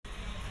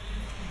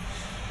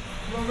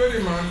I'm not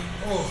ready, man.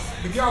 Oh,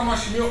 the girl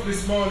mashed me up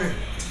this morning.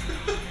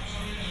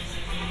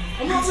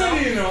 I'm not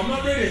ready, you know. I'm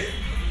not ready.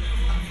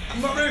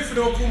 I'm not ready for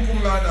the pum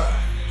pum like that.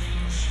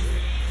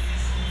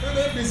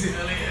 They're busy.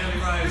 Early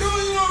rise. No,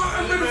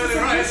 I'm ready for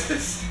some rise.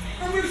 justice.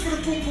 I'm ready for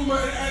the pum pum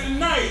at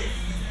night.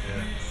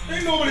 Yeah.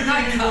 Ain't nobody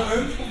giving me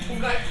nothing. Pum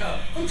pum nightclub.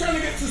 I'm trying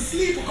to get to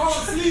sleep. I can't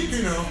sleep,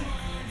 you know.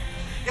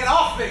 Get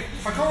off me.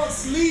 I can't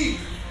sleep.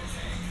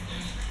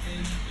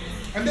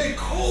 And they're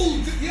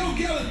cold. Yo,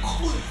 girl, they're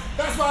cold.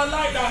 That's why I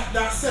like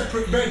that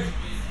separate bed.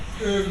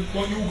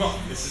 What you got?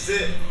 This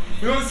is it.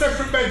 You know the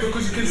separate bed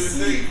because you can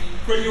sleep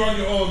when you're on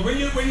your own. When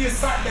you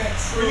sat there,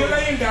 when you're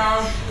laying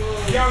down,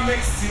 girl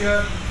next to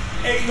you,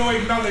 ain't no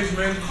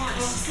acknowledgement. You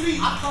can't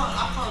sleep.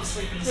 I can't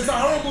sleep in the It's a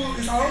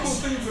horrible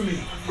thing for me.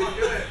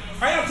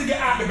 I had to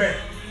get out of the bed,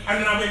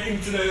 and then I went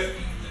into the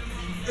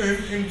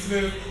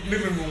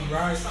living room,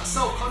 right? It's that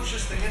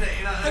self-conscious thing, isn't it?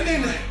 You know, And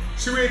then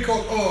she wake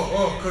up,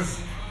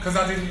 cause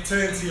I didn't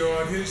turn to you,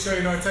 or I didn't show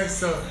you no text,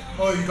 so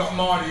you got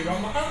Marty, you got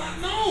Marty. I'm like,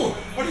 no,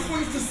 I just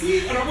wanted to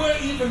sleep, and I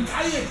weren't even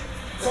tired,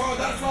 so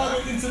that's why I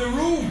went into the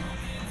room.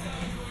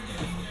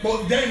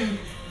 But then,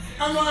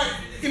 I'm like,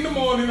 in the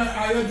morning, I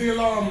heard the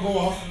alarm go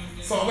off,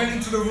 so I went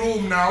into the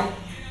room now.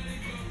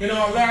 You know,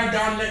 I lied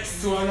down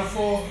next to her, and I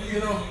thought, you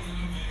know,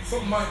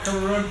 something might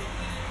come run.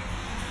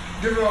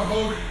 Give her a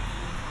hug.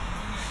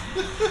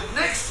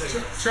 next to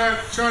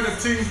Try the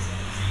thing.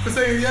 They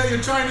say, yeah,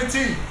 you're trying the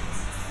thing.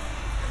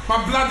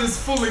 My bladder's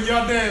full and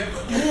you're there.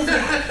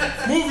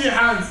 Move your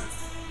hands.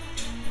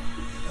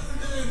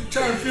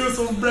 Try and feel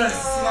some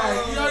breasts.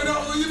 Like, you know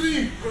what you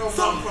mean?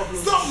 Stop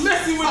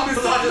messing with me.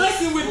 Stop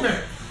messing with me.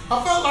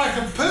 I felt like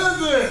a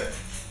pervert.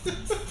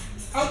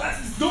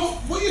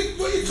 What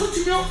you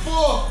touching me up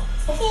for?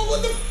 I thought,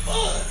 what the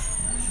fuck?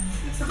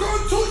 I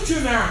can't touch you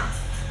now.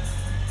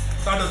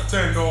 So I just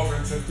turned over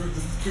and said, do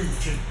the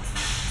thing.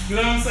 You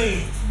know what I'm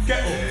saying? Get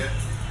up. Yeah.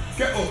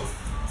 Get up.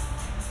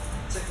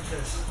 take a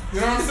piss. You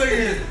know what I'm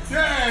saying?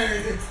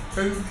 Yeah.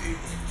 And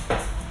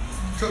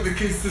took the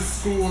kids to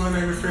school and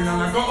everything, and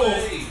I got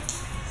up.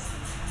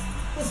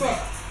 What's that?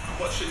 I'm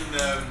watching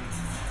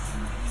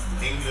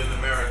England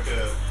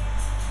America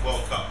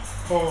World Cup.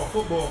 Oh,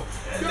 football.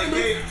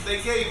 Yeah,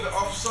 they gave it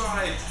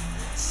offside.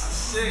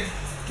 Sick.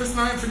 Listen,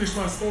 I ain't finished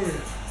my story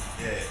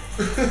yet.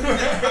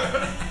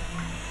 Yeah.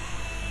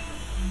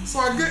 So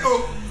I get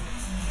up,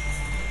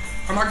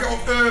 and I get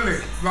up early,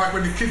 like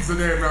when the kids are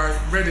there, right,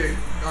 ready,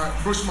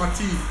 like brush my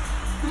teeth.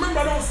 Remember,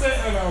 I don't say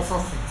it else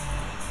often.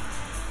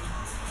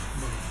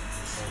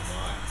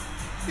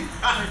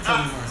 I ain't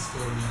telling you my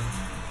story, man.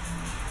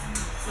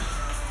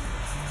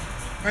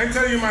 I ain't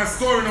telling you my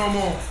story no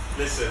more.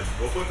 Listen,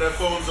 we'll put their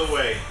phones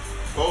away.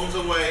 Phones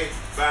away,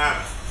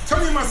 bam.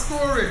 Tell me my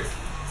story.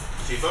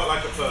 She felt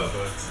like a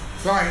pervert.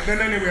 Right, then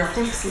anyway, I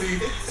couldn't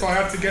sleep, so I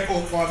had to get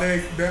up while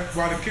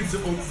the kids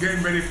are up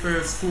getting ready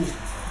for school.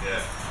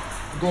 Yeah.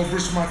 Go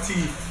brush my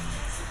teeth.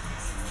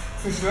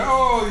 And she's like,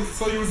 oh,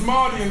 so you was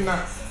Marty in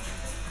that.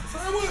 So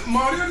I went,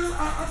 Marty,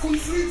 I couldn't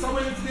sleep, so I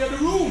went into the other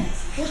room.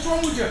 What's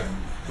wrong with you?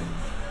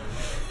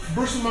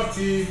 Brushing my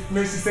teeth, and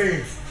then she's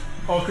saying,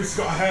 oh, because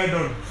you got her hair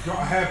done, you got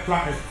her hair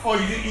plaited. Oh,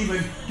 you didn't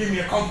even give me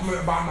a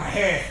compliment about my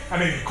hair,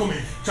 and then you come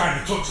in trying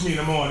to touch me in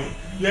the morning.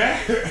 Yeah?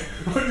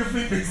 What do you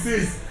think this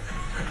is?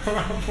 And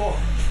I thought,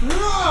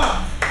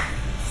 rah!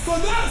 So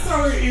that's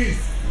how it is.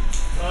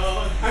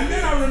 And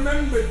then I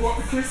remembered what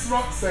Chris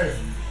Rock said.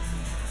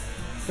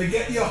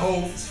 Forget your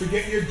hopes,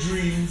 forget your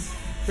dreams,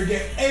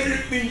 forget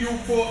everything you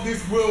thought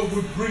this world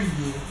would bring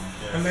you,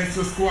 and let's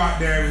just go out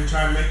there and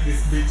try and make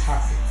this bitch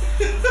happy.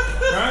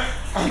 Right?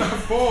 And I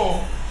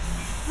thought,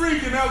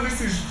 freaking hell,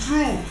 this is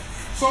true.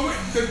 So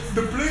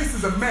the place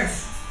is a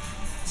mess.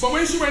 So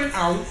when she went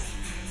out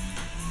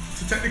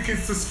to take the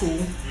kids to school,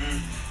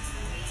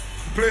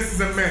 the place is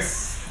a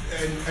mess.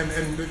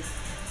 And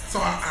so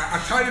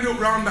I tidied up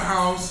around the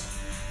house,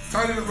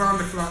 tidied up around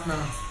the flat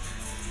now.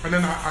 And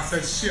then I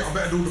said, shit, I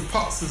better do the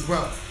pots as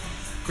well.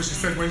 Because she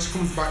said when she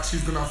comes back,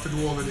 she's going to have to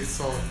do all of this.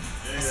 So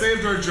I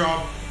saved her a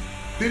job,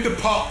 did the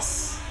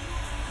pots,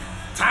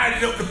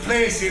 tidied up the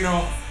place, you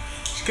know.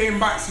 She came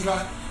back, she's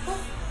like,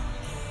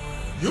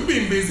 you've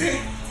been busy.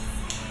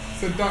 I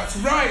said, that's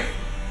right.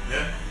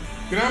 Yeah.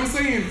 You know what I'm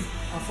saying?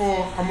 I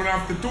thought, I'm going to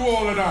have to do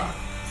all of that.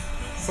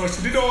 So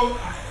she did all,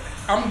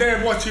 I'm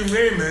there watching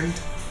Raymond.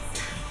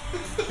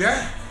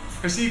 Yeah?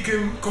 And she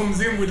comes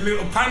in with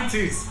little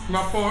panties. And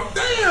I thought,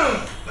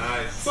 damn!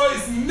 Nice. So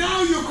it's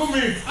now you're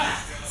coming.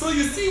 So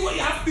you see what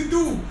you have to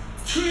do?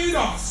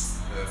 Trade-offs.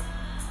 Yeah.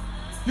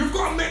 You've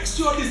got to make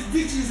sure this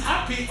bitch is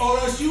happy or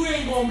else you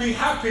ain't going to be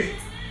happy.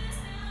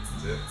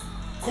 That's it.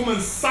 Come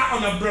and sat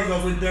on a brother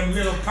with them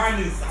little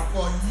panties. I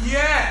thought,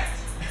 yeah!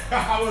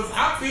 I was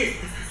happy.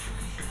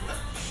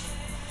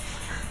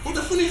 But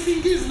the funny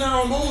thing is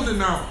now I'm older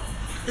now.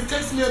 It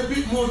takes me a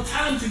bit more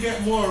time to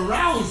get more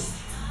aroused.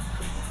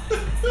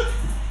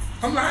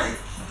 I'm like,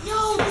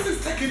 yo, this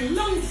is taking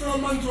long for a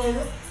man to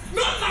arouse.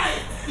 Not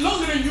like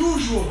longer than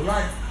usual,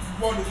 like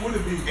what would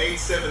it be?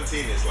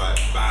 8:17 is like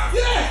bam.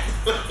 Yeah!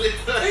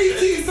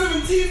 18,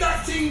 17,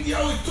 that thing,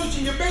 yo, it's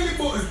touching your belly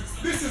button.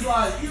 This is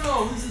like,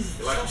 yo, this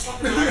is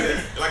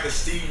like a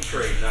steam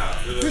train now.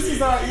 this is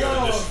like,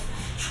 yo,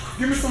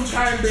 give me some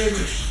time, baby.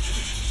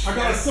 I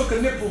gotta suck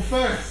a nipple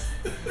first.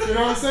 You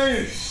know what I'm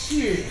saying?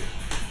 Shit.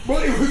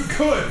 But it was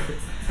good.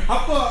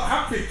 I felt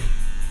happy.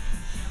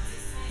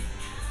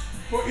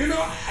 But you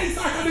know, it's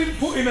like I didn't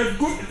put in a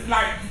good,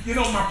 like, you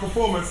know, my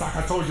performance, like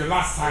I told you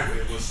last time.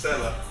 It was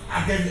stellar.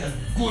 I gave it a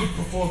good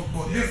performance,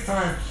 but this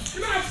time,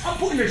 you know, I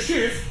put in a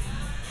shift.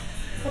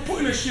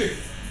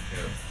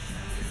 Yeah.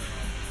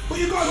 But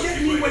you gotta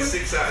get me when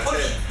 6 out of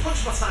 10.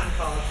 Punch my time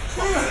card.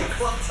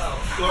 Clocked out.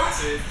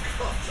 Clocked in.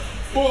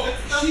 But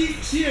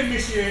she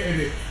initiated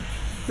it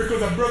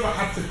because her brother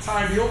had to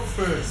tidy up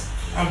first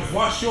and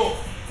wash up.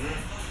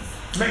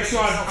 Make sure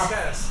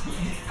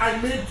I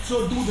made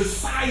sure do the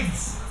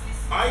sides.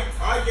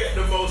 I get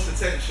the most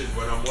attention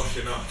when I'm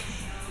washing up.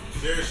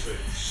 Seriously.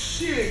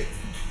 Shit.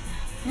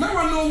 Now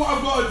I know what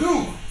I've got to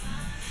do.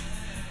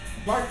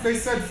 Like they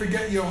said,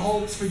 forget your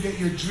hopes, forget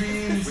your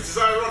dreams. Which is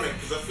ironic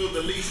because I feel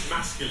the least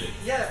masculine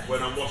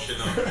when I'm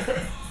washing up.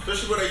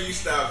 Especially when I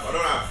used to have, I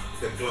don't have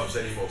them gloves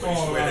anymore, but I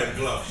used to wear them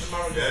gloves. The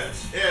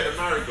marigolds. Yeah, the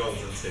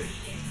marigolds and things.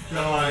 And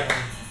I'm like,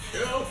 you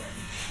know.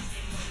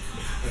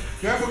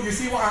 Yeah, but you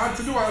see what I had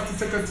to do? I had to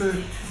take her to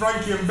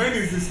Frankie and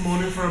Benny's this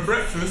morning for a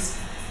breakfast.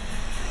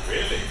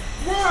 Really?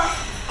 What?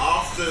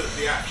 After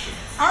the action?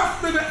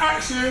 After the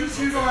action,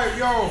 she's like,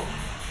 yo,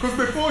 because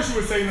before she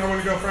was saying I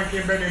want to go Frankie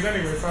and Benny's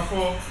anyway, so I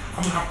thought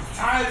I'm going to have to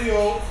tidy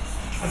up.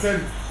 I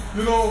said,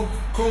 you know,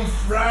 come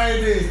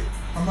Friday,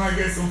 I might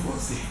get some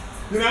pussy.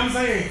 You know what I'm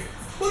saying?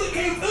 But it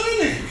came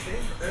early.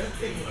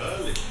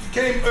 Early. It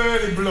came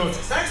early, blood.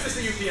 Thanks,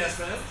 Mr. UPS,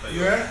 man.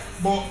 Yeah,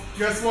 but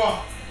guess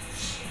what?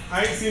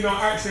 I ain't seen no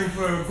action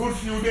for a good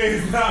few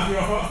days now,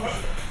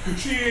 yo.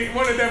 She ain't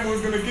one of them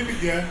who's gonna give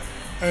it, yeah.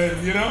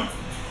 And you know?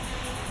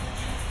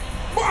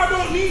 But I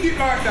don't need it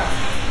like that.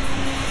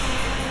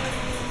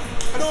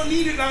 I don't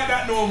need it like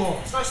that no more.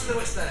 It's nice to know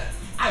it's there.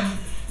 And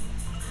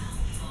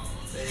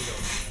There you go.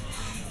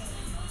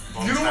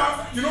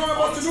 you know what I'm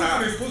about to do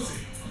for this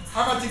pussy?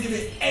 I'm about to give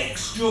it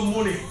extra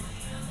money.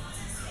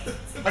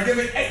 I gave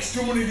it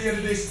extra money the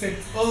other day. She said,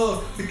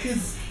 oh, the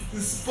kids, the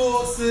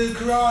sports,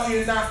 karate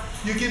and that,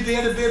 you give the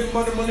other baby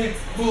money,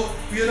 but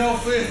you know,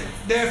 for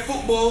their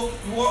football,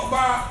 what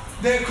about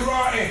their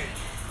karate?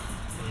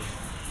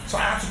 So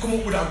I had to come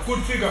up with a good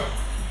figure.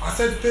 I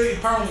said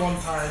 £30 one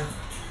time,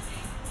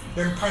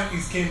 then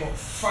panties came up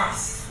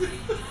fast.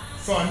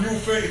 So I knew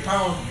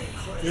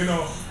 £30, you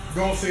know,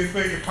 don't say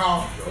 £30.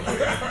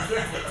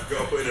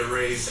 Gotta put in a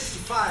raise.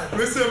 65.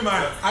 Listen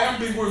man, I am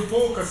big with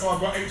poker, so I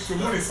got extra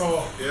money,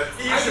 so Yeah.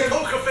 You use your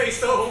poker face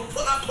though.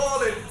 Put that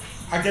porn in.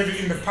 I gave it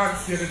in the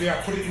pants the other day. I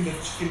put it in the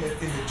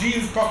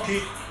jeans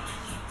pocket.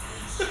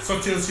 So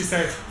till she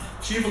said,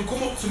 she even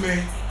come up to me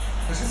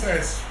and she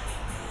says,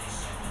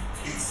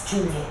 it's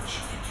too much.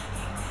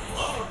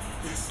 Wow.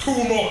 It's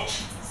too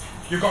much.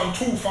 You've gone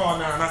too far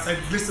now. And I said,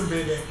 listen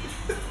baby,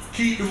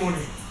 keep the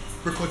money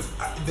because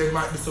there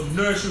might be some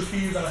nursery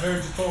fees I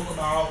heard you talk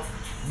about,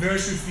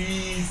 nursery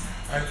fees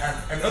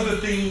and other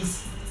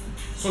things.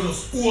 So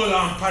there's all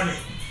on panic.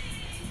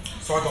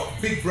 So I got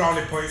big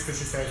brownie points because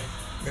she said,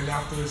 then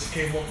afterwards she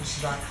came up and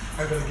she's like,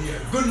 I'm gonna give you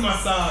a good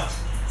massage.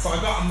 So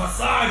I got a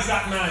massage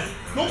that night.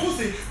 No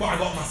pussy, but I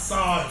got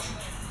massage.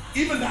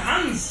 Even the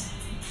hands.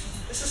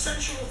 It's a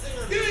sensual thing.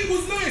 Yeah, it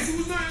was nice. It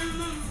was nice.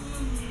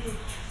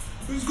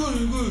 It was good.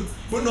 It was good.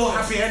 But no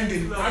happy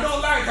ending. No. I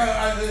don't like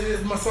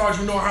a massage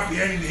with no happy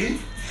ending.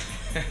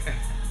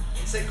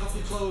 Take off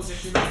your clothes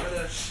if you're not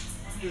gonna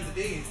do the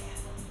deed.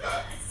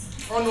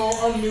 I know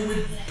on me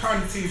with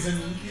panties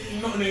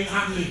and nothing ain't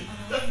happening.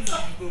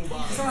 Boom,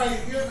 bye. It's like,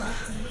 yeah,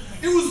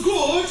 it was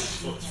good.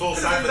 It's false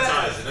Could have been better.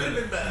 advertising, Could have isn't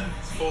been it? better.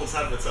 It's false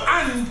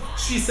advertising. And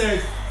she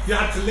said you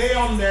had to lay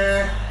on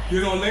there,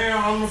 you know, lay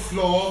on the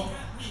floor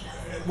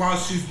while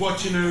she's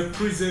watching her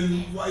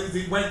prison, what is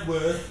it,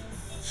 Wentworth.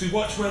 She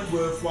watched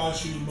Wentworth while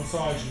she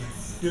massaged me.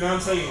 You know what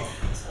I'm saying?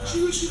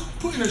 She was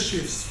putting her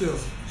shifts still.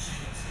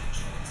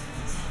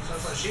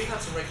 Sounds like she had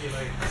to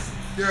regulate.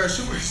 Yeah,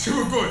 she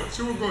was good.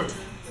 She was good.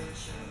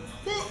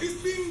 Well,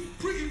 it's been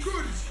pretty